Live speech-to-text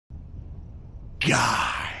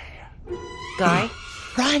Guy. Guy?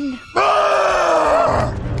 Run!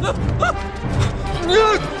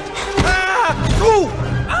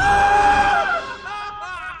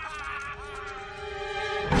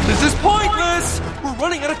 This is pointless! We're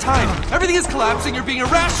running out of time. Everything is collapsing. You're being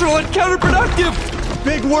irrational and counterproductive.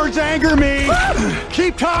 Big words anger me.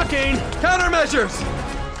 Keep talking. Countermeasures!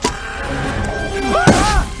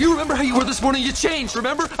 You remember how you were this morning? You changed,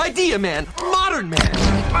 remember? Idea man. Modern man.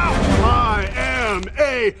 I am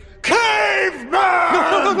a caveman!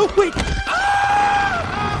 No, wait!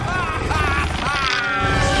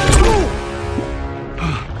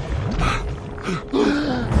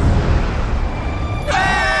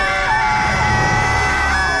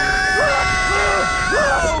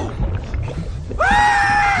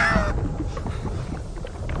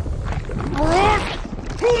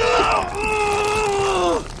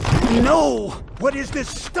 No! What is this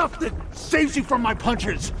stuff that saves you from my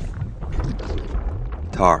punches?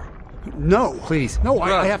 Tar. No. Please. No,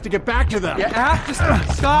 I have to get back to them. You have to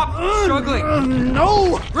stop struggling.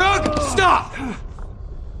 No! Rug, stop!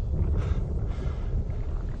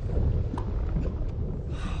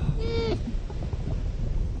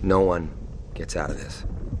 No one gets out of this.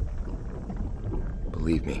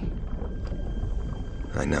 Believe me.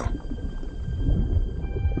 I know.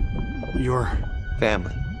 Your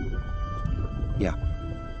family. Yeah.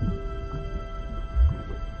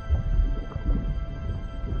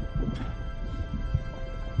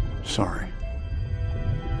 Sorry.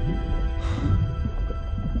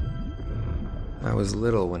 I was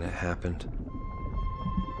little when it happened.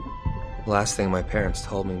 The last thing my parents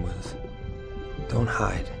told me was, don't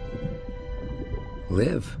hide.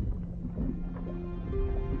 Live.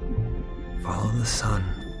 Follow the sun.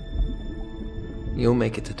 You'll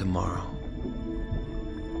make it to tomorrow.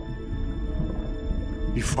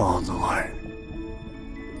 You followed the light.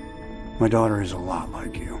 My daughter is a lot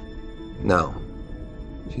like you. No.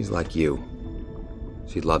 She's like you.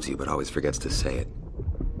 She loves you but always forgets to say it.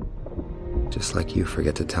 Just like you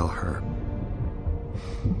forget to tell her.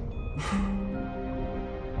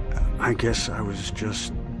 I guess I was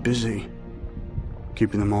just busy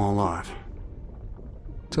keeping them all alive.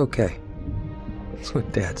 It's okay. That's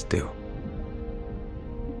what dads do.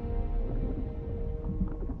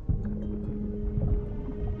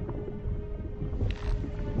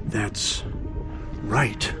 That's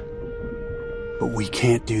right. But we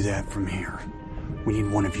can't do that from here. We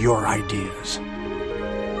need one of your ideas.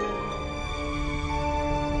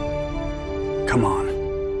 Come on.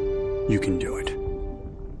 You can do it.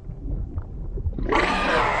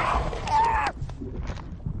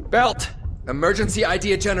 Belt! Emergency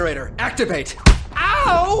idea generator. Activate!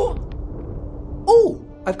 Ow! Ooh,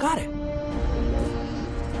 I've got it.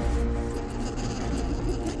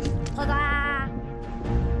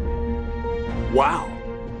 Wow.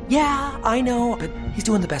 Yeah, I know, but he's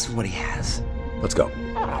doing the best with what he has. Let's go.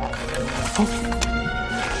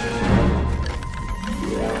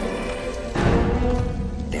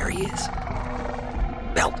 There he is.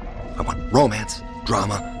 Belt, I want romance,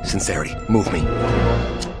 drama, sincerity. Move me.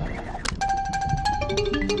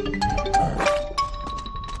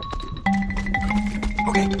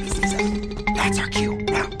 Okay, he sees us. That's our cue.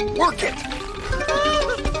 Now, work it!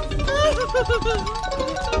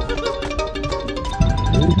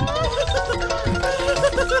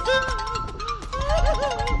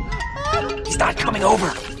 He's not coming over.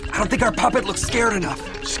 I don't think our puppet looks scared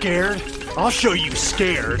enough. Scared? I'll show you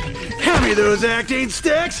scared. Hand me those acting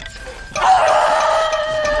sticks!